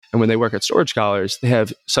And when they work at Storage Scholars, they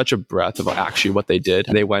have such a breadth of actually what they did.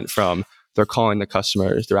 They went from they're calling the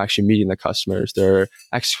customers, they're actually meeting the customers, they're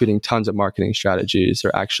executing tons of marketing strategies,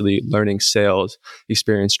 they're actually learning sales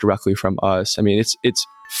experience directly from us. I mean, it's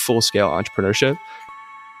full scale entrepreneurship.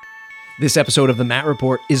 This episode of the Matt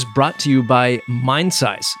Report is brought to you by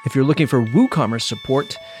Mindsize. If you're looking for WooCommerce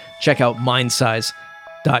support, check out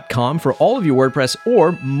mindsize.com for all of your WordPress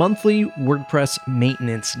or monthly WordPress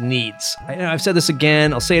maintenance needs. I've said this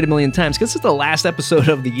again, I'll say it a million times because it's the last episode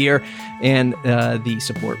of the year and the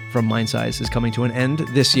support from Mindsize is coming to an end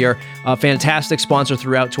this year. A fantastic sponsor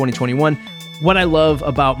throughout 2021. What I love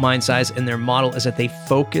about Mindsize and their model is that they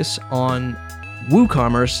focus on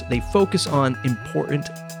WooCommerce, they focus on important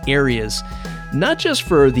areas, not just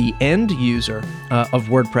for the end user of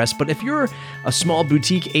WordPress, but if you're a small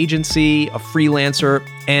boutique agency, a freelancer,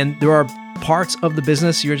 and there are parts of the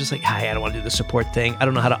business you're just like, hey, I don't want to do the support thing. I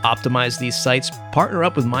don't know how to optimize these sites. Partner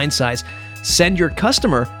up with Mindsize. Send your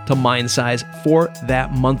customer to Mindsize for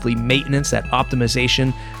that monthly maintenance, that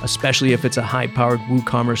optimization, especially if it's a high-powered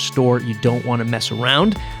WooCommerce store. You don't want to mess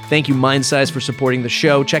around. Thank you, Mindsize, for supporting the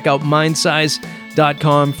show. Check out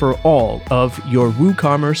mindsize.com for all of your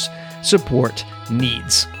WooCommerce support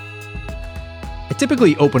needs. I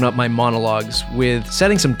typically open up my monologues with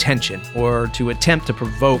setting some tension or to attempt to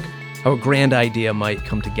provoke how a grand idea might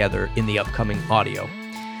come together in the upcoming audio.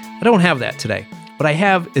 I don't have that today. What I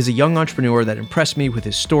have is a young entrepreneur that impressed me with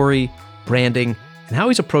his story, branding, and how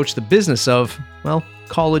he's approached the business of, well,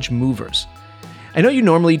 college movers. I know you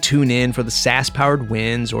normally tune in for the SaaS-powered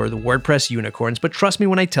wins or the WordPress unicorns, but trust me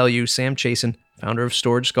when I tell you, Sam Chasen, founder of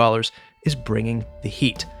Storage Scholars, is bringing the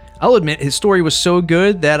heat. I'll admit his story was so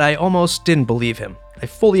good that I almost didn't believe him. I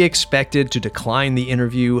fully expected to decline the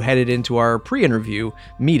interview headed into our pre-interview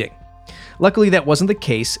meeting. Luckily, that wasn't the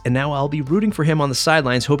case, and now I'll be rooting for him on the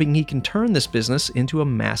sidelines, hoping he can turn this business into a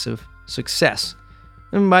massive success.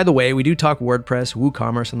 And by the way, we do talk WordPress,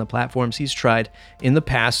 WooCommerce, and the platforms he's tried in the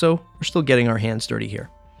past, so we're still getting our hands dirty here.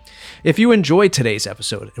 If you enjoyed today's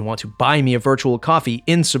episode and want to buy me a virtual coffee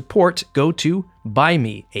in support, go to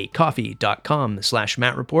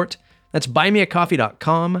buymeacoffee.com/MattReport. That's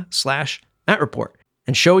buymeacoffee.com/MattReport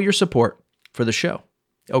and show your support for the show.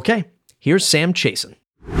 Okay, here's Sam Chasen.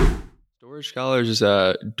 Storage Scholars is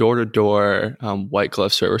a door-to-door white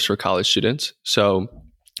glove service for college students. So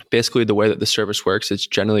basically the way that the service works, it's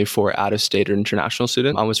generally for out-of-state or international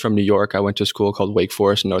students. I was from New York. I went to a school called Wake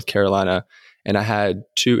Forest in North Carolina, and I had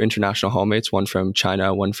two international homemakes, one from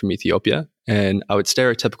China, one from Ethiopia. And I would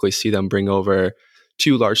stereotypically see them bring over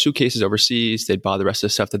two large suitcases overseas. They'd buy the rest of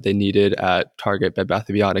the stuff that they needed at Target, Bed Bath &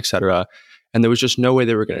 Beyond, et cetera. And there was just no way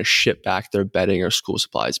they were going to ship back their bedding or school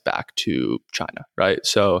supplies back to China, right?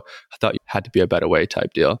 So I thought it had to be a better way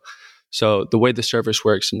type deal. So the way the service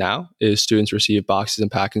works now is students receive boxes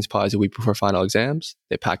and packing supplies a week before final exams.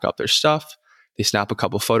 They pack up their stuff. They snap a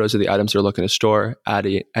couple photos of the items they're looking to store, add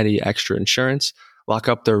any extra insurance, lock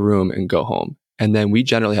up their room, and go home. And then we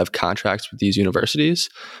generally have contracts with these universities.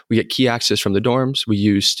 We get key access from the dorms. We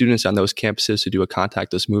use students on those campuses to do a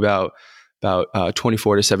contactless move out about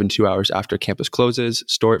 24 to 72 hours after campus closes,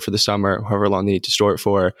 store it for the summer, however long they need to store it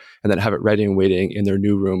for, and then have it ready and waiting in their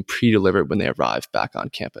new room, pre-delivered when they arrive back on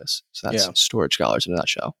campus. So that's Storage Scholars in a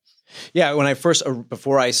nutshell. Yeah, when I first,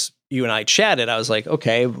 before you and I chatted, I was like,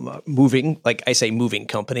 okay, moving, like I say moving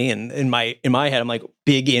company. And in my head, I'm like,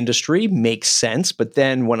 big industry makes sense. But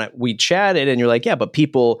then when we chatted and you're like, yeah, but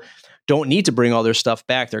people don't need to bring all their stuff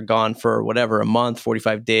back. They're gone for whatever, a month,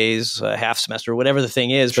 45 days, a half semester, whatever the thing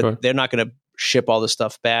is, but they're not going to ship all the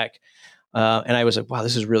stuff back. And I was like, wow,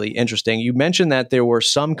 this is really interesting. You mentioned that there were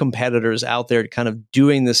some competitors out there kind of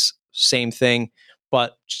doing this same thing,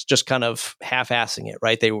 but just kind of half-assing it,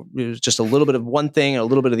 right? It was just a little bit of one thing and a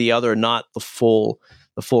little bit of the other, not the full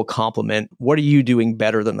complement. What are you doing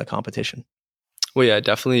better than the competition? Well, yeah,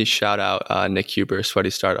 definitely shout out Nick Huber, Sweaty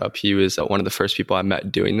Startup. He was one of the first people I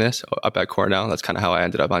met doing this up at Cornell. That's kind of how I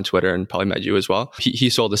ended up on Twitter and probably met you as well. He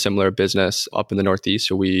sold a similar business up in the Northeast,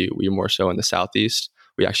 so we more so in the Southeast.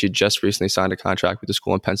 We actually just recently signed a contract with the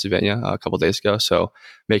school in Pennsylvania a couple of days ago, so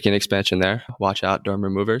making an expansion there. Watch out, dorm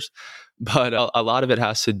removers. But a lot of it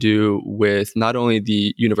has to do with not only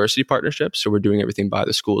the university partnerships, so we're doing everything by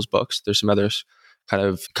the school's books. There's some others kind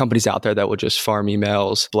of companies out there that will just farm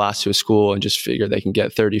emails, blast to a school and just figure they can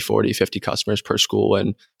get 30, 40, 50 customers per school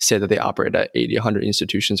and say that they operate at 80, 100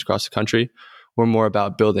 institutions across the country. We're more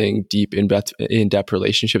about building deep, in-depth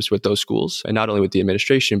relationships with those schools, and not only with the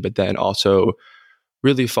administration, but then also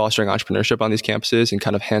really fostering entrepreneurship on these campuses and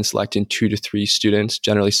kind of hand selecting 2 to 3 students,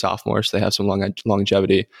 generally sophomores, so they have some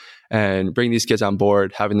longevity, and bring these kids on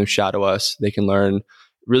board, having them shadow us. They can learn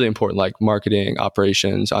really important like marketing,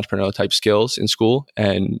 operations, entrepreneurial type skills in school,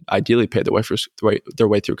 and ideally pay their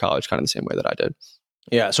way through college kind of the same way that I did.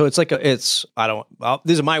 Yeah. So it's like these are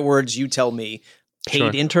my words. You tell me.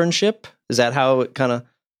 Paid internship. Is that how it kind of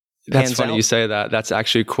That's funny you say that. That's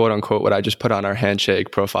actually quote unquote what I just put on our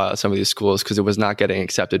handshake profile at some of these schools, because it was not getting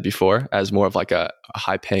accepted before as more of like a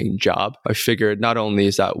high paying job. I figured not only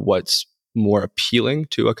is that what's more appealing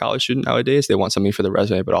to a college student nowadays, they want something for the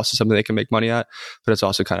resume, but also something they can make money at. But it's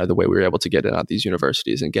also kind of the way we were able to get in at these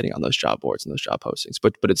universities and getting on those job boards and those job postings.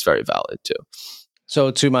 But it's very valid too.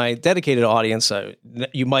 So to my dedicated audience,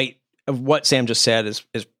 you might, what Sam just said is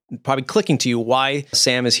probably clicking to you why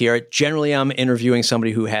Sam is here. Generally, I'm interviewing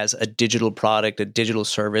somebody who has a digital product, a digital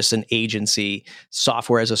service, an agency,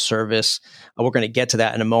 software as a service. We're going to get to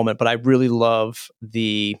that in a moment, but I really love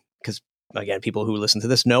because again, people who listen to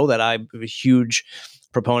this know that I'm a huge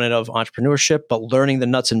proponent of entrepreneurship, but learning the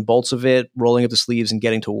nuts and bolts of it, rolling up the sleeves and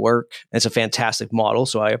getting to work. It's a fantastic model.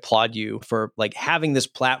 So I applaud you for like having this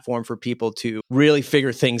platform for people to really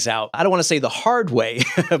figure things out. I don't want to say the hard way,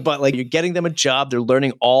 but like you're getting them a job, they're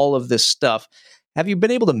learning all of this stuff. Have you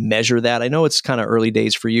been able to measure that? I know it's kind of early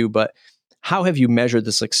days for you, but how have you measured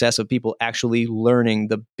the success of people actually learning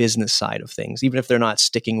the business side of things, even if they're not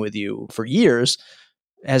sticking with you for years?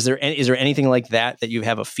 Is there anything like that you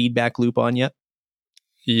have a feedback loop on yet?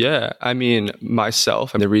 Yeah. I mean,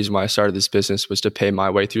 myself, and the reason why I started this business was to pay my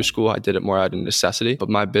way through school. I did it more out of necessity. But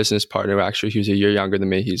my business partner, actually, he was a year younger than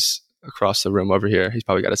me. He's across the room over here. He's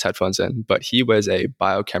probably got his headphones in. But he was a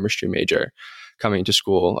biochemistry major coming to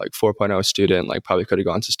school, like 4.0 student, like probably could have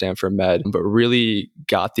gone to Stanford Med, but really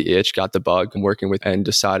got the itch, got the bug and working with, and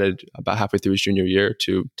decided about halfway through his junior year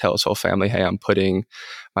to tell his whole family, hey, I'm putting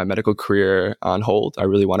my medical career on hold. I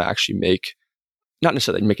really want to actually not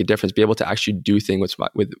necessarily make a difference, be able to actually do things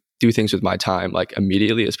with my time, like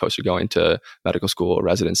immediately, as opposed to going to medical school or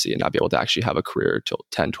residency and not be able to actually have a career till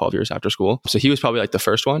 10, 12 years after school. So he was probably like the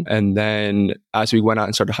first one. And then as we went out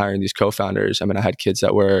and started hiring these co-founders, I mean, I had kids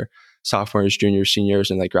that were sophomores, juniors,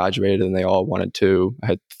 seniors, and they graduated and they all I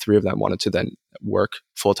had 3 of them wanted to then work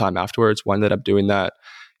full-time afterwards. One ended up doing that.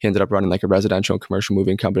 He ended up running like a residential and commercial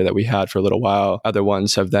moving company that we had for a little while. Other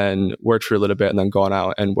ones have then worked for a little bit and then gone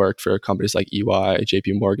out and worked for companies like EY,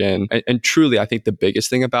 JP Morgan. And truly, I think the biggest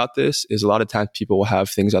thing about this is a lot of times people will have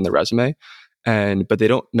things on their resume, but they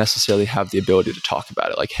don't necessarily have the ability to talk about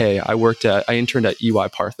it. Like, hey, I interned at EY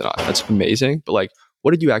Parthenon. That's amazing. But like, what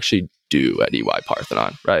did you actually do at EY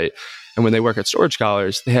Parthenon, right? And when they work at Storage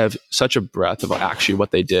Scholars, they have such a breadth of actually what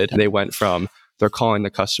they did. And they went from they're calling the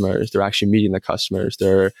customers, they're actually meeting the customers,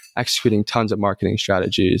 they're executing tons of marketing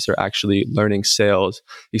strategies, they're actually learning sales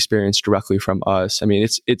experience directly from us. I mean,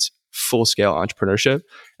 it's full scale entrepreneurship.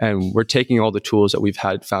 And we're taking all the tools that we've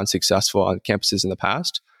found successful on campuses in the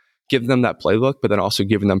past, give them that playbook, but then also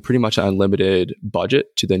giving them pretty much an unlimited budget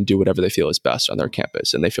to then do whatever they feel is best on their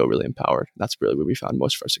campus. And they feel really empowered. That's really where we found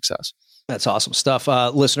most of our success. That's awesome stuff.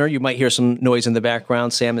 Listener, you might hear some noise in the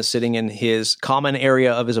background. Sam is sitting in his common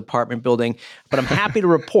area of his apartment building, but I'm happy to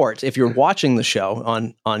report if you're watching the show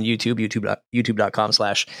on YouTube,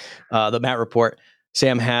 youtube.com/The Matt Report,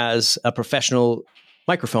 Sam has a professional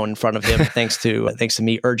microphone in front of him thanks to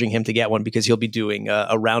me urging him to get one, because he'll be doing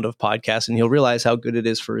a round of podcasts and he'll realize how good it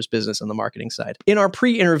is for his business on the marketing side. In our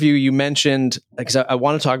pre-interview, you mentioned, because I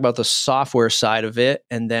want to talk about the software side of it,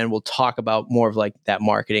 and then we'll talk about more of like that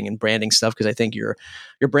marketing and branding stuff, because I think your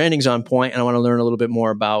branding's on point, and I want to learn a little bit more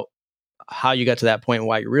about how you got to that point and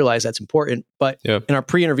why you realize that's important. But in our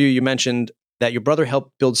pre-interview, you mentioned that your brother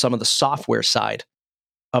helped build some of the software side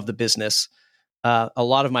of the business. A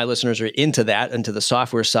lot of my listeners are into the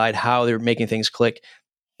software side, how they're making things click.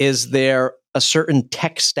 Is there a certain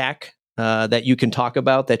tech stack that you can talk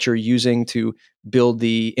about that you're using to build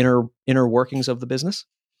the inner workings of the business?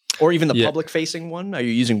 Or even the public-facing one? Are you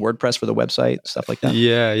using WordPress for the website, stuff like that?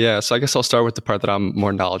 Yeah. So I guess I'll start with the part that I'm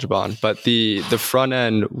more knowledgeable on. But the front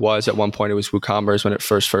end was, at one point, it was WooCommerce when it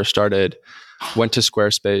first started. Went to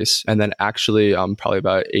Squarespace, and then actually I'm probably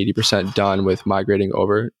about 80% done with migrating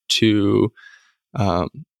over to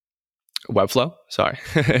Webflow. Sorry,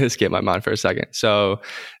 escaped my mind for a second. So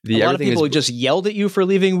a lot of people just yelled at you for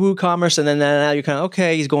leaving WooCommerce, and then now you're kind of,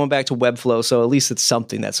 okay, he's going back to Webflow. So at least it's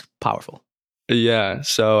something that's powerful. Yeah.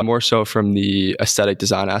 So more so from the aesthetic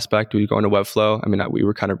design aspect, we go into Webflow. I mean, we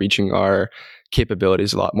were kind of reaching our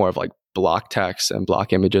capabilities a lot more of like block text and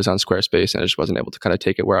block images on Squarespace, and I just wasn't able to kind of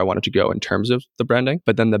take it where I wanted to go in terms of the branding.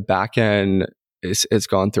 But then the back end it's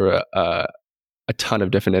gone through a ton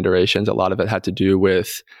of different iterations. A lot of it had to do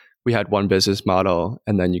with we had one business model,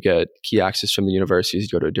 and then you get key access from the universities, you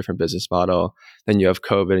go to a different business model. Then you have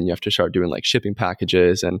COVID and you have to start doing like shipping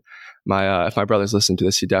packages. And if my brother's listening to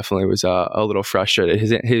this, he definitely was a little frustrated.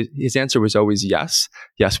 His answer was always yes,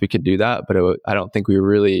 we could do that. But I don't think we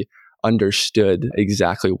really understood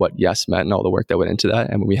exactly what yes meant and all the work that went into that.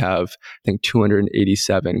 And we have, I think,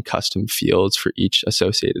 287 custom fields for each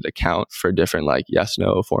associated account for different like yes,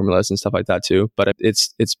 no formulas and stuff like that too. But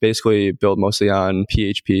it's basically built mostly on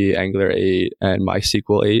PHP, Angular 8, and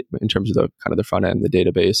MySQL 8 in terms of the kind of the front end, the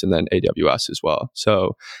database, and then AWS as well.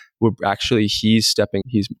 So he's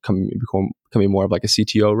becoming more of like a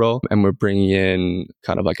CTO role, and we're bringing in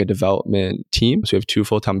kind of like a development team. So we have 2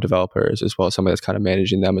 full-time developers as well as somebody that's kind of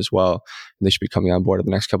managing them as well. And they should be coming on board in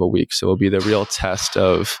the next couple of weeks. So it'll be the real test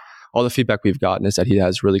of all the feedback we've gotten is that he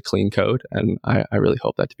has really clean code. And I really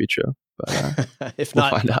hope that to be true. But if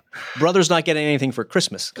not, find out. Brother's not getting anything for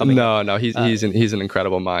Christmas coming. No, he's an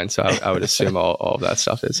incredible mind. So I would assume all of that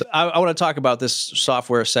stuff is. I want to talk about this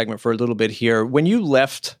software segment for a little bit here. When you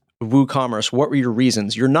left WooCommerce, what were your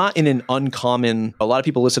reasons? You're not in an uncommon, a lot of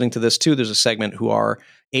people listening to this too, there's a segment who are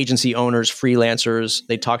agency owners, freelancers.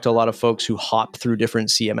 They talk to a lot of folks who hop through different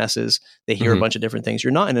CMSs. They hear a bunch of different things.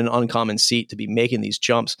 You're not in an uncommon seat to be making these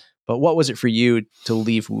jumps. But what was it for you to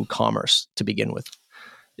leave WooCommerce to begin with?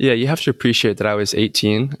 Yeah, you have to appreciate that I was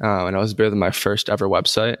 18 and I was building my first ever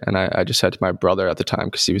website. And I just said to my brother at the time,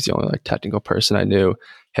 because he was the only like technical person I knew,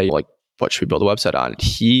 hey, like, what should we build a website on?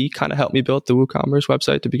 He kind of helped me build the WooCommerce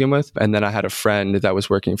website to begin with. And then I had a friend that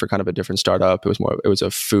was working for kind of a different startup. It was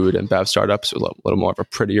a food and bev startup, so a little more of a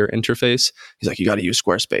prettier interface. He's like, you got to use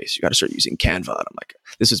Squarespace. You got to start using Canva. And I'm like,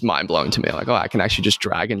 this is mind blowing to me. Like, I can actually just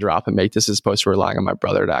drag and drop and make this, as opposed to relying on my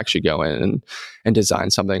brother to actually go in and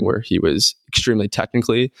design something where he was extremely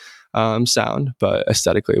technically sound, but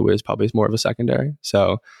aesthetically it was probably more of a secondary.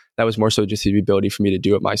 So that was more so just the ability for me to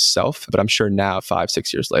do it myself. But I'm sure now,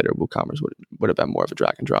 5-6 years later, WooCommerce would have been more of a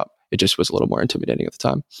drag and drop. It just was a little more intimidating at the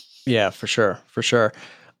time. Yeah, for sure.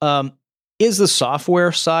 Is the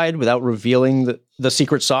software side, without revealing the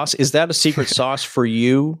secret sauce, is that a secret sauce for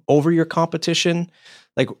you over your competition?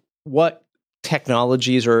 Like, what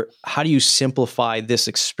technologies, or how do you simplify this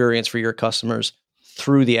experience for your customers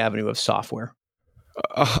through the avenue of software?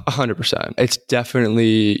 100%. It's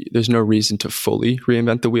definitely, there's no reason to fully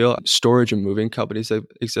reinvent the wheel. Storage and moving companies have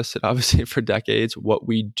existed obviously for decades. What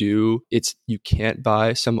we do, you can't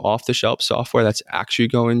buy some off-the-shelf software that's actually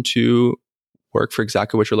going to work for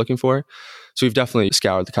exactly what you're looking for. So we've definitely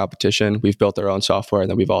scoured the competition. We've built our own software, and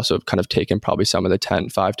then we've also kind of taken probably some of the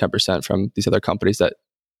 10% from these other companies that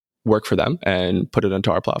work for them and put it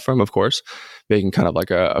into our platform, of course, making kind of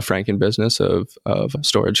like a Franken business of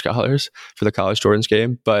storage scholars for the college Jordan's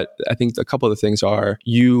game. But I think a couple of the things are,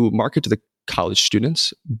 you market to the college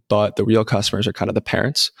students, but the real customers are kind of the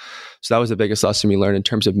parents. So that was the biggest lesson we learned in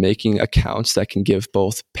terms of making accounts that can give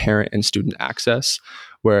both parent and student access,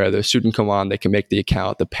 where the student come on, they can make the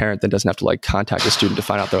account. The parent then doesn't have to like contact the student to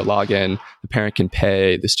find out their login. The parent can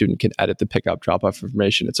pay, the student can edit the pickup, drop off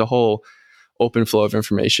information. It's a whole open flow of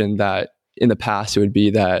information that in the past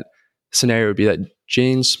scenario would be that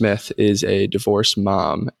Jane Smith is a divorced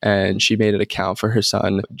mom and she made an account for her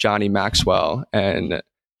son, Johnny Maxwell, and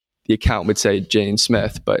the account would say Jane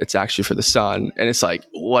Smith, but it's actually for the son. And it's like,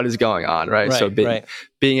 what is going on, right? So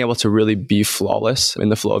being able to really be flawless in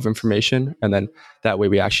the flow of information. And then that way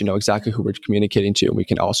we actually know exactly who we're communicating to. And we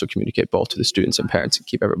can also communicate both to the students and parents and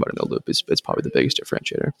keep everybody in the loop. It's probably the biggest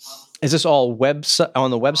differentiator. Is this all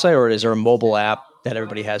on the website, or is there a mobile app that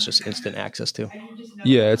everybody has just instant access to?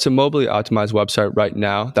 Yeah, it's a mobily optimized website right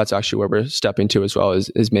now. That's actually where we're stepping to as well,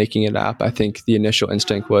 is making an app. I think the initial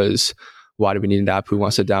instinct was, why do we need an app? Who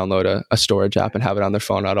wants to download a storage app and have it on their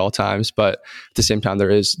phone at all times? But at the same time, there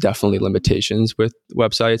is definitely limitations with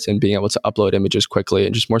websites, and being able to upload images quickly,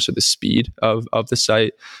 and just more so the speed of the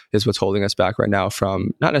site is what's holding us back right now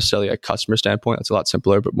from not necessarily a customer standpoint. It's a lot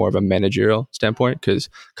simpler, but more of a managerial standpoint, because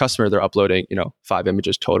customer, they're uploading, 5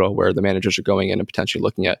 images total, where the managers are going in and potentially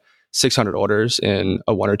looking at 600 orders in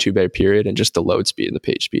a 1 or 2 day period, and just the load speed and the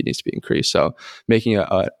page speed needs to be increased. So making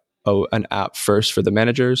an app first for the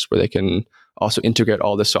managers, where they can also integrate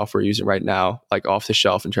all the software we're using right now, like off the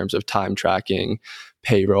shelf, in terms of time tracking,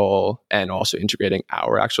 payroll, and also integrating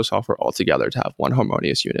our actual software all together to have one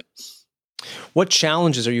harmonious unit. What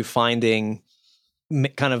challenges are you finding?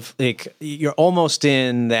 Kind of like, you're almost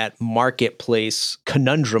in that marketplace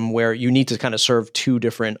conundrum where you need to kind of serve two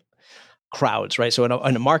different crowds, right? So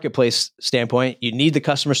in a marketplace standpoint, you need the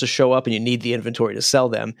customers to show up and you need the inventory to sell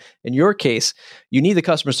them. In your case, you need the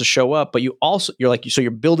customers to show up, but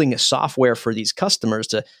you're building a software for these customers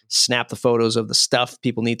to snap the photos of the stuff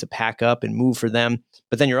people need to pack up and move for them.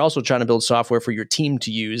 But then you're also trying to build software for your team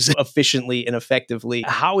to use efficiently and effectively.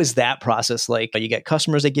 How is that process like? You get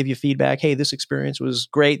customers that give you feedback. Hey, this experience was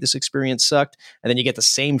great. This experience sucked. And then you get the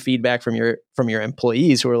same feedback from your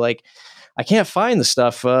employees who are like, I can't find the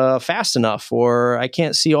stuff fast enough, or I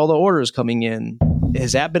can't see all the orders coming in.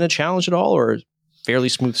 Has that been a challenge at all, or fairly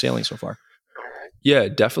smooth sailing so far? Yeah,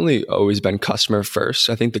 definitely always been customer first.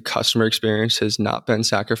 I think the customer experience has not been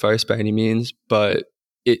sacrificed by any means, but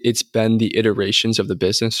it's been the iterations of the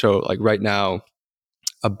business. So like right now,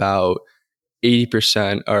 about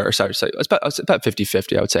 80% it's about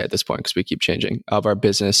 50-50, I would say at this point, because we keep changing, of our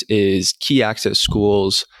business is key access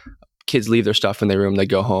schools. Kids leave their stuff in their room, they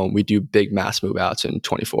go home. We do big mass move outs in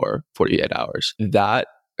 24, 48 hours. That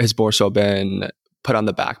has more so been put on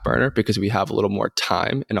the back burner because we have a little more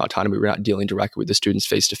time and autonomy. We're not dealing directly with the students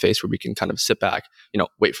face to face, where we can kind of sit back,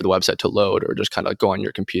 wait for the website to load, or just kind of go on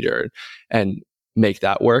your computer and make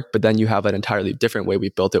that work. But then you have an entirely different way we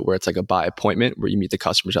built it, where it's like a by appointment, where you meet the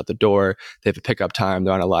customers at the door, they have a pickup time,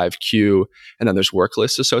 they're on a live queue, and then there's work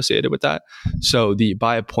lists associated with that. So the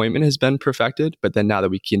by appointment has been perfected, but then now that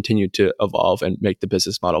we continue to evolve and make the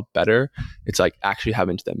business model better, it's like actually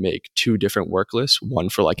having to then make two different work lists, one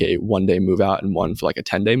for like a 1-day move out and one for like a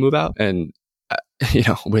 10-day move out. And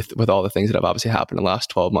with all the things that have obviously happened in the last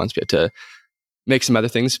 12 months, we had to make some other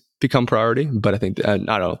things become priority. But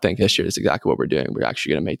I don't think this year is exactly what we're doing. We're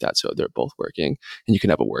actually going to make that so they're both working. And you can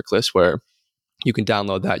have a work list where you can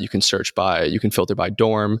download that, you can you can filter by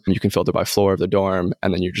dorm, you can filter by floor of the dorm,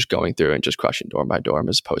 and then you're just going through and just crushing dorm by dorm,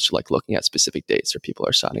 as opposed to like looking at specific dates where people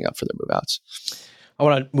are signing up for their move outs. I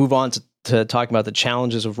want to move on to talking about the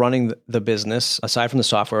challenges of running the business aside from the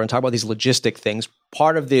software, and talk about these logistic things.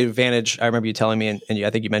 Part of the advantage, I remember you telling me, and I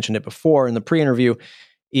think you mentioned it before in the pre-interview,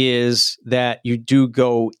 is that you do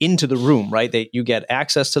go into the room, right? That you get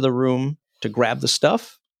access to the room to grab the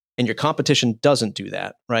stuff, and your competition doesn't do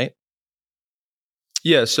that, right?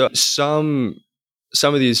 Yeah. So some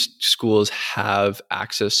of these schools have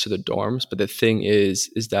access to the dorms, but the thing is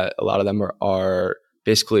that a lot of them are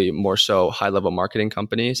basically more so high level marketing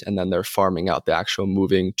companies, and then they're farming out the actual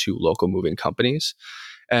moving to local moving companies.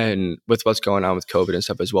 And with what's going on with COVID and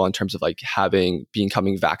stuff as well, in terms of like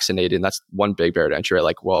becoming vaccinated, and that's one big barrier to entry, right?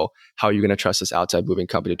 Like, well, how are you going to trust this outside moving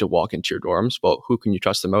company to walk into your dorms? Well, who can you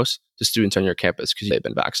trust the most? The students on your campus, because they've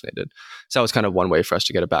been vaccinated. So that was kind of one way for us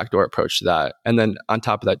to get a backdoor approach to that. And then on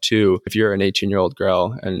top of that too, if you're an 18-year-old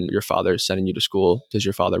girl and your father is sending you to school, does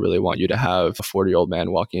your father really want you to have a 40-year-old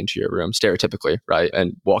man walking into your room, stereotypically, right?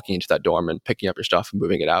 And walking into that dorm and picking up your stuff and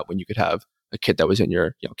moving it out, when you could have a kid that was in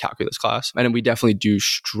your calculus class. And we definitely do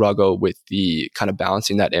struggle with the kind of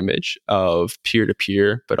balancing that image of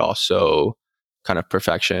peer-to-peer, but also kind of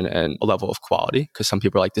perfection and a level of quality. Because some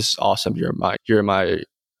people are like, this is awesome, you're my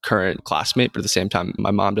current classmate, but at the same time,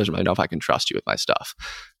 my mom doesn't really know if I can trust you with my stuff.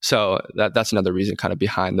 So that's another reason kind of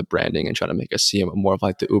behind the branding and trying to make us seem more of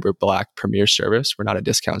like the Uber Black premier service. We're not a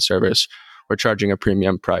discount service. We're charging a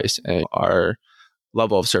premium price, and our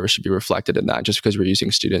level of service should be reflected in that. Just because we're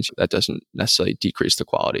using students, that doesn't necessarily decrease the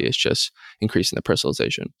quality. It's just increasing the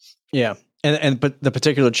personalization. Yeah. But the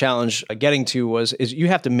particular challenge getting to is you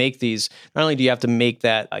have to make these, not only do you have to make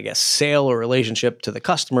that, I guess, sale or relationship to the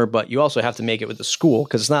customer, but you also have to make it with the school,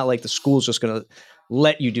 because it's not like the school's just going to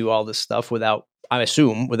let you do all this stuff without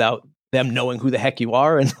them knowing who the heck you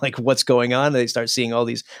are and like what's going on. They start seeing all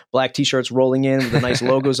these black t-shirts rolling in with the nice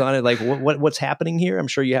logos on it. Like what's happening here? I'm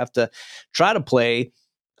sure you have to try to play,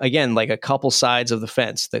 again, like a couple sides of the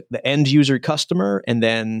fence, the end user customer, and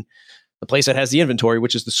then the place that has the inventory,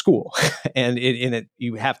 which is the school. And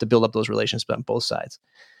you have to build up those relationships on both sides.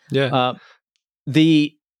 Yeah.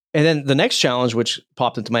 And then the next challenge, which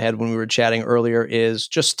popped into my head when we were chatting earlier, is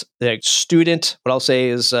just the student, what I'll say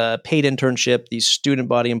is paid internship, these student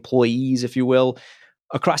body employees, if you will,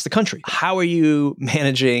 across the country. How are you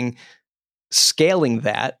managing scaling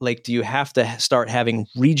that? Like, do you have to start having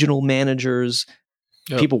regional managers?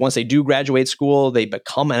 Yep. People, once they do graduate school, they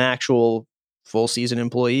become an actual full season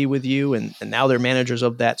employee with you, and now they're managers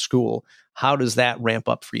of that school. How does that ramp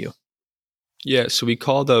up for you? Yeah, so we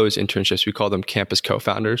call those internships, we call them campus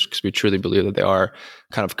co-founders, because we truly believe that they are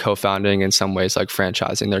kind of co-founding in some ways, like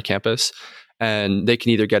franchising their campus. And they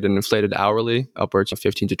can either get an inflated hourly, upwards of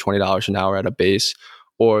 $15 to $20 an hour at a base,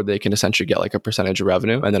 or they can essentially get like a percentage of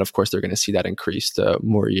revenue. And then of course, they're going to see that increase the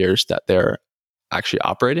more years that they're actually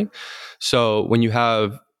operating. So when you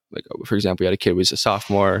have, like, for example, you had a kid who was a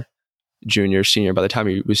sophomore, junior, senior. By the time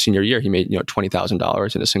he was senior year, he made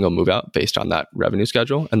 $20,000 in a single move out based on that revenue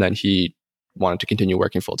schedule, and then he wanted to continue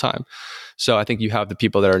working full time. So I think you have the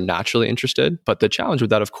people that are naturally interested, but the challenge with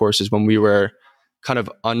that, of course, is when we were kind of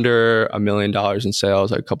under $1 million in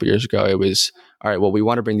sales like a couple of years ago, it was, all right, well, we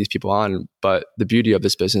want to bring these people on, but the beauty of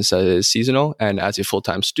this business is seasonal. And as a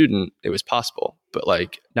full-time student, it was possible. But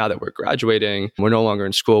like now that we're graduating, we're no longer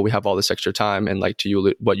in school, we have all this extra time. And like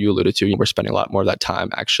what you alluded to, we're spending a lot more of that time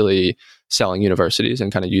actually selling universities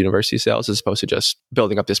and kind of university sales as opposed to just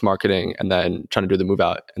building up this marketing and then trying to do the move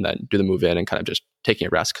out and then do the move in and kind of just taking a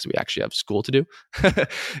rest because we actually have school to do.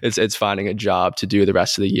 It's finding a job to do the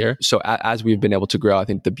rest of the year. So as we've been able to grow, I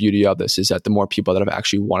think the beauty of this is that the more people that have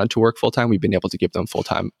actually wanted to work full time, we've been able to give them full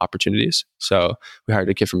time opportunities. So we hired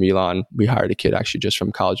a kid from Elon. We hired a kid actually just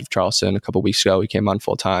from College of Charleston a couple of weeks ago. He came on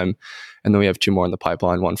full time. And then we have 2 more in the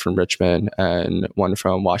pipeline, one from Richmond and one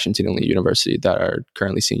from Washington and Lee University that are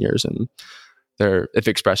currently seniors. And if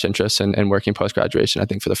expressed interest in working post-graduation, I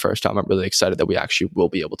think for the first time, I'm really excited that we actually will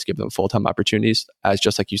be able to give them full-time opportunities as,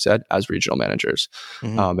 just like you said, as regional managers.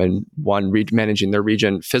 And one, managing their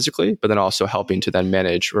region physically, but then also helping to then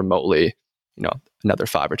manage remotely, another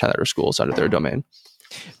 5 or 10 other schools under their domain.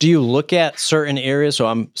 Do you look at certain areas? So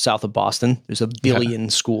I'm south of Boston. There's a billion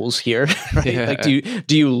schools here, right? Yeah. Like,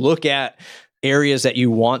 do you look at areas that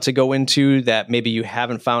you want to go into that maybe you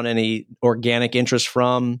haven't found any organic interest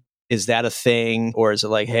from? Is that a thing? Or is it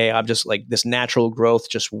like, hey, I'm just like this natural growth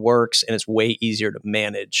just works and it's way easier to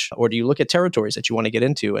manage? Or do you look at territories that you want to get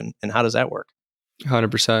into and how does that work?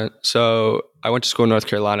 100%. So I went to school in North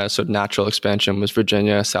Carolina. So natural expansion was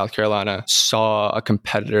Virginia, South Carolina. Saw a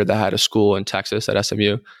competitor that had a school in Texas at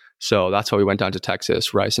SMU. So that's why we went down to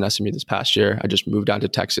Texas, Rice and SMU this past year. I just moved down to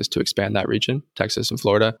Texas to expand that region, Texas and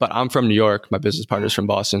Florida. But I'm from New York. My business partner's from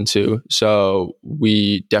Boston too. So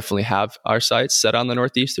we definitely have our sights set on the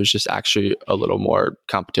Northeast. There's just actually a little more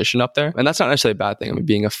competition up there. And that's not necessarily a bad thing. I mean,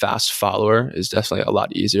 being a fast follower is definitely a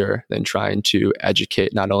lot easier than trying to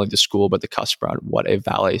educate not only the school, but the customer on what a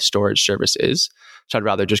valet storage service is. So I'd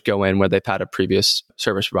rather just go in where they've had a previous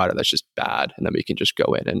service provider that's just bad, and then we can just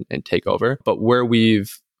go in and take over. But where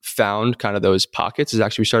we've found kind of those pockets is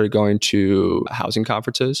actually we started going to housing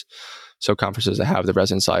conferences. So conferences that have the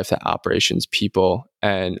residence life, the operations people.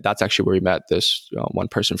 And that's actually where we met this one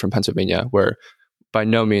person from Pennsylvania, where by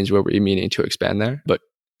no means were we meaning to expand there, but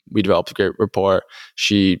we developed a great rapport.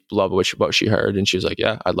 She loved what she heard. And she was like,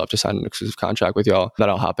 yeah, I'd love to sign an exclusive contract with y'all.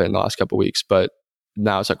 That'll happen in the last couple of weeks. But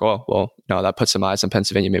now it's like, oh, well, no, that puts some eyes on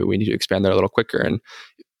Pennsylvania. Maybe we need to expand there a little quicker. And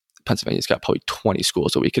Pennsylvania's got probably 20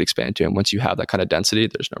 schools that we could expand to. And once you have that kind of density,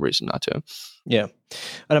 there's no reason not to. Yeah.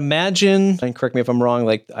 I'd imagine, and correct me if I'm wrong,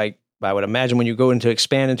 like I would imagine when you go into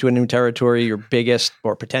expand into a new territory, your biggest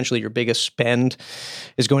or potentially your biggest spend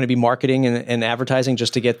is going to be marketing and advertising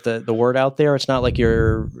just to get the word out there. It's not like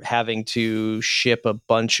you're having to ship a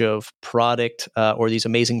bunch of product or these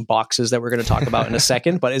amazing boxes that we're going to talk about in a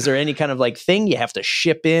second. But is there any kind of like thing you have to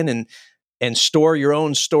ship in and store your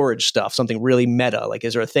own storage stuff, something really meta? Like,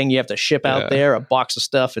 is there a thing you have to ship out there, a box of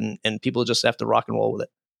stuff, and people just have to rock and roll with it?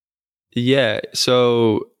 Yeah.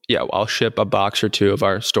 So I'll ship a box or 2 of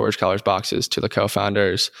our Storage Scholars boxes to the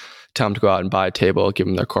co-founders, tell them to go out and buy a table, give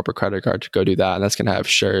them their corporate credit card to go do that. And that's going to have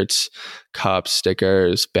shirts, cups,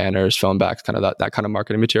 stickers, banners, phone backs, kind of that kind of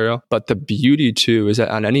marketing material. But the beauty too is that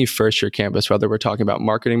on any first year campus, whether we're talking about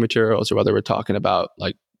marketing materials or whether we're talking about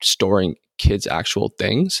like storing kids' actual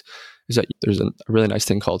things, is that there's a really nice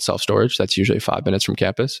thing called self-storage that's usually 5 minutes from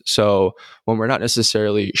campus. So when we're not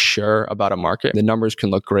necessarily sure about a market, the numbers can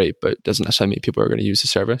look great, but it doesn't necessarily mean people are going to use the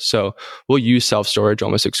service. So we'll use self-storage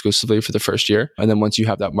almost exclusively for the first year. And then once you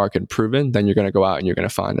have that market proven, then you're going to go out and you're going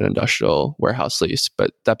to find an industrial warehouse lease.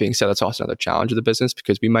 But that being said, that's also another challenge of the business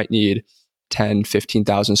because we might need 10,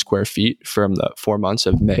 15,000 square feet from the 4 months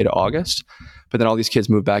of May to August. But then all these kids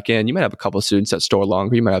move back in. You might have a couple of students that store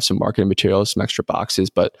longer. You might have some marketing materials, some extra boxes,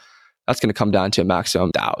 but that's going to come down to a maximum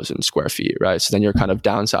 1,000 square feet, right? So then you're kind of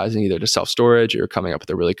downsizing either to self-storage or you're coming up with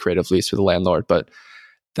a really creative lease with the landlord. But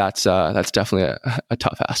that's definitely a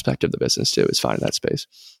tough aspect of the business too, is finding that space.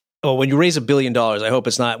 Oh, when you raise $1 billion, I hope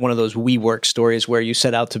it's not one of those WeWork stories where you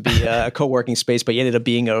set out to be a co-working space, but you ended up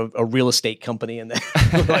being a real estate company. And then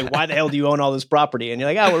like, why the hell do you own all this property? And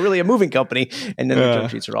you're like, we're really a moving company. And then the term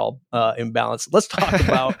sheets are all imbalanced. Let's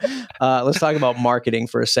talk about marketing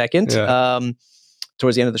for a second. Yeah.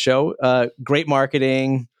 Towards the end of the show, great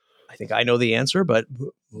marketing. I think I know the answer, but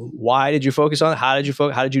why did you focus on it? How did you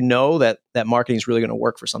focus? How did you know that marketing is really going to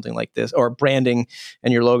work for something like this, or branding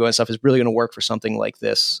and your logo and stuff is really going to work for something like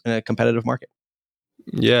this in a competitive market?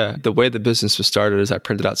 Yeah. The way the business was started is I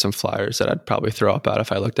printed out some flyers that I'd probably throw up out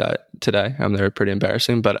if I looked at today. They were pretty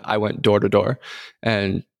embarrassing, but I went door to door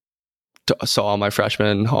and saw all my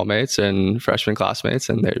freshman hallmates and freshman classmates,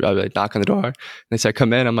 and I would like knock on the door. And they said,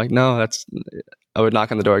 "Come in." I'm like, "No, I would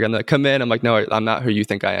knock on the door again. They're like, "Come in." I'm like, "No, I'm not who you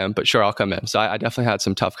think I am, but sure, I'll come in." So I definitely had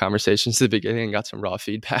some tough conversations at the beginning and got some raw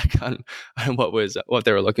feedback on what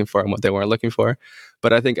they were looking for and what they weren't looking for.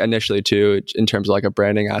 But I think initially too, in terms of like a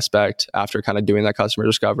branding aspect, after kind of doing that customer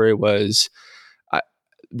discovery, was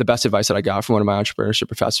the best advice that I got from one of my entrepreneurship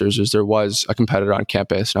professors is there was a competitor on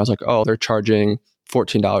campus, and I was like, "Oh, they're charging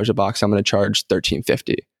 $14 a box. I'm going to charge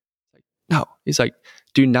 $13.50." No, he's like,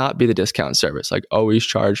 do not be the discount service. Like, always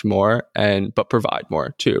charge more but provide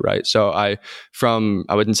more too, right? So I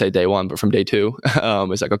wouldn't say day one, but from day two,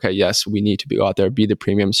 it's like, okay, yes, we need to go out there, be the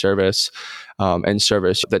premium service, and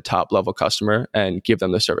service the top level customer and give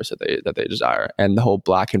them the service that they desire. And the whole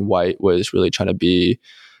black and white was really trying to be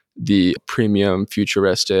the premium,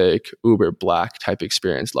 futuristic, uber black type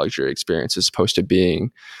experience, luxury experience, as opposed to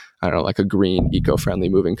being, I don't know, like a green, eco-friendly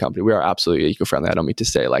moving company. We are absolutely eco-friendly. I don't mean to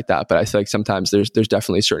say it like that, but I feel like sometimes there's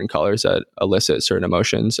definitely certain colors that elicit certain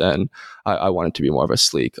emotions, and I want it to be more of a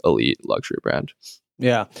sleek, elite luxury brand.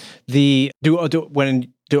 Yeah. Every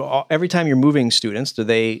time you're moving students,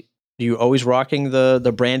 do you always rocking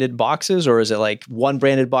the branded boxes, or is it like one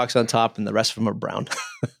branded box on top and the rest of them are brown?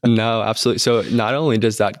 No, absolutely. So not only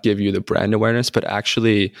does that give you the brand awareness, but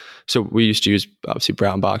actually, so we used to use obviously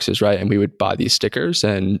brown boxes, right? And we would buy these stickers,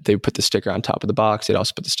 and they would put the sticker on top of the box. They'd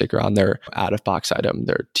also put the sticker on their out of box item,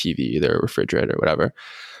 their TV, their refrigerator, whatever.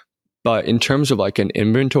 But in terms of like an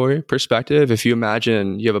inventory perspective, if you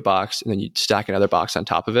imagine you have a box and then you stack another box on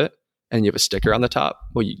top of it and you have a sticker on the top,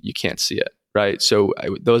 well, you can't see it, right? So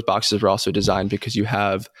those boxes were also designed because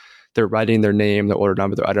they're writing their name, their order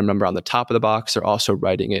number, their item number on the top of the box. They're also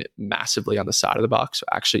writing it massively on the side of the box. So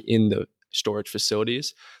actually in the storage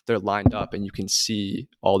facilities, they're lined up and you can see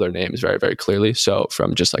all their names very, very clearly. So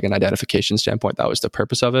from just like an identification standpoint, that was the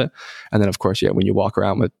purpose of it. And then of course, when you walk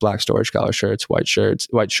around with black Storage Scholar shirts, white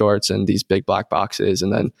shorts, and these big black boxes,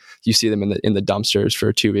 and then you see them in the dumpsters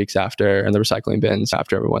for 2 weeks after, and the recycling bins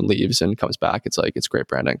after everyone leaves and comes back, it's great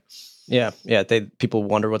branding. Yeah. People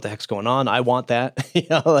wonder what the heck's going on. I want that.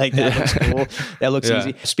 Like that looks cool. That looks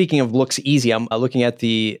easy. Speaking of looks easy, I'm looking at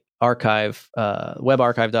the archive,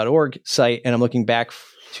 webarchive.org site, and I'm looking back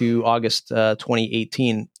to August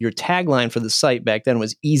 2018. Your tagline for the site back then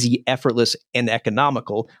was easy, effortless, and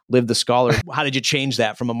economical. Live the scholar. How did you change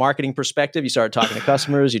that from a marketing perspective? You started talking to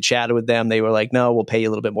customers, you chatted with them. They were like, no, we'll pay you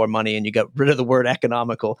a little bit more money, and you got rid of the word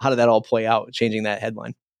economical. How did that all play out, changing that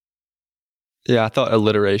headline? Yeah, I thought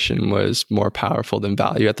alliteration was more powerful than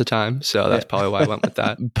value at the time. So that's probably why I went with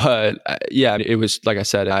that. But it was, like I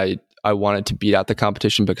said, I wanted to beat out the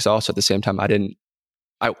competition, because also at the same time,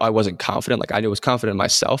 I wasn't confident. Like, I was confident in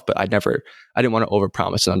myself, but I didn't want to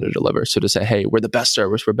overpromise and underdeliver. So to say, hey, we're the best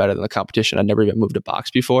service, we're better than the competition. I'd never even moved a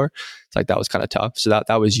box before. It's like, that was kind of tough. So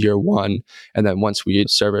that was year one. And then once we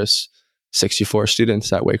service 64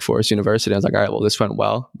 students at Wake Forest University, I was like, all right, well, this went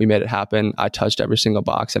well. We made it happen. I touched every single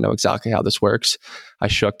box. I know exactly how this works. I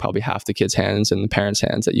shook probably half the kids' hands and the parents'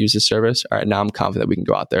 hands that use this service. All right, now I'm confident we can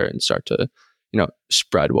go out there and start to,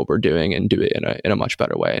 spread what we're doing and do it in a much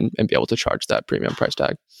better way and be able to charge that premium price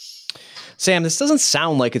tag. Sam, this doesn't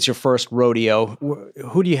sound like it's your first rodeo.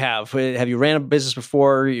 Who do you have? Have you ran a business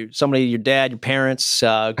before? Your dad, your parents,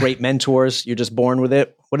 great mentors? You're just born with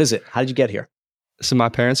it? What is it? How did you get here? So my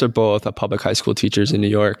parents are both public high school teachers in New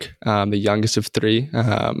York. The youngest of three.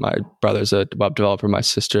 My brother's a web developer. My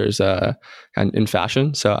sister's in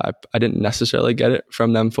fashion. So I didn't necessarily get it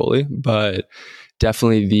from them fully, but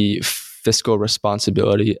definitely the fiscal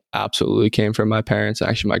responsibility absolutely came from my parents,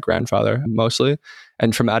 actually my grandfather mostly.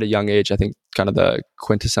 And from at a young age, I think kind of the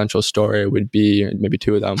quintessential story would be, maybe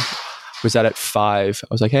two of them, was that at 5, I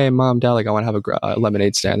was like, hey, mom, dad, I want to have a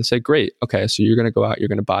lemonade stand. They said, great. Okay, so you're going to go out, you're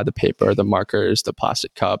going to buy the paper, the markers, the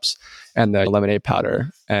plastic cups, and the lemonade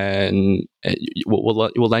powder. And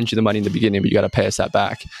we'll lend you the money in the beginning, but you got to pay us that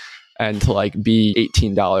back. And to be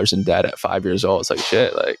 $18 in debt at 5 years old, it's like,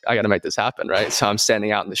 shit, I got to make this happen, right? So I'm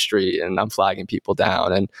standing out in the street and I'm flagging people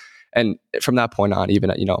down. And from that point on, even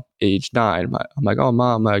at, age 9, I'm like, oh,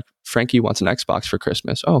 mom, Frankie wants an Xbox for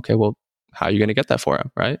Christmas. Oh, okay, well, how are you going to get that for him,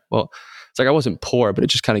 right? Well, it's like I wasn't poor, but it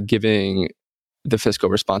just kind of giving the fiscal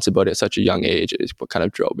responsibility at such a young age is what kind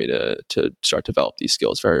of drove me to start to develop these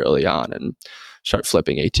skills very early on and start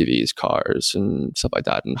flipping ATVs, cars, and stuff like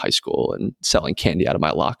that in high school, and selling candy out of my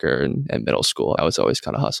locker in middle school. I was always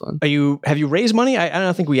kind of hustling. Have you raised money? I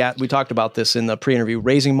don't think we talked about this in the pre-interview.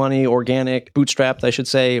 Raising money, organic, bootstrapped, I should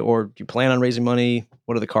say, or do you plan on raising money?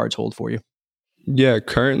 What do the cards hold for you? Yeah,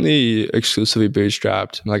 currently exclusively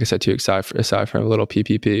bootstrapped. Like I said, too, aside from a little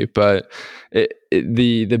PPP, but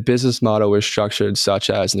the business model was structured such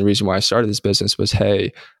as, and the reason why I started this business was,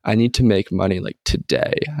 hey, I need to make money like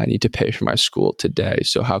today. I need to pay for my school today.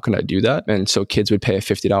 So how can I do that? And so kids would pay a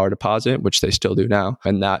 $50 deposit, which they still do now,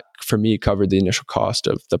 and that for me covered the initial cost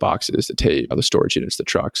of the boxes, the tape, the storage units, the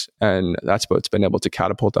trucks, and that's what's been able to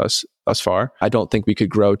catapult us thus far. I don't think we could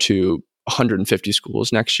grow to 150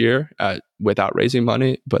 schools next year without raising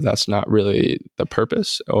money, but that's not really the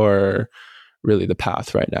purpose or really the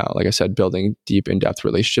path right now. Like I said, building deep, in-depth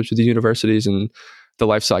relationships with the universities, and the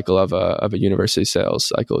life cycle of a university sales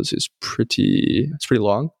cycle is pretty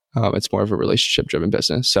long. It's more of a relationship-driven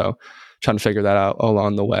business. So trying to figure that out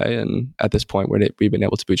along the way. And at this point, we've been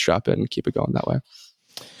able to bootstrap it and keep it going that way.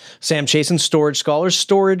 Sam Chasen, Storage Scholars,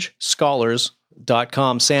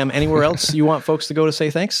 storagescholars.com. Sam, anywhere else you want folks to go to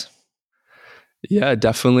say thanks? Yeah,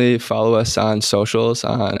 definitely follow us on socials,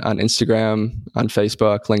 on Instagram, on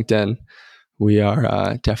Facebook, LinkedIn. We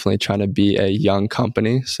are definitely trying to be a young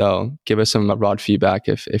company. So give us some broad feedback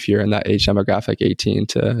if you're in that age demographic, 18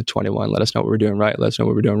 to 21. Let us know what we're doing right. Let us know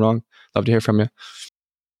what we're doing wrong. Love to hear from you.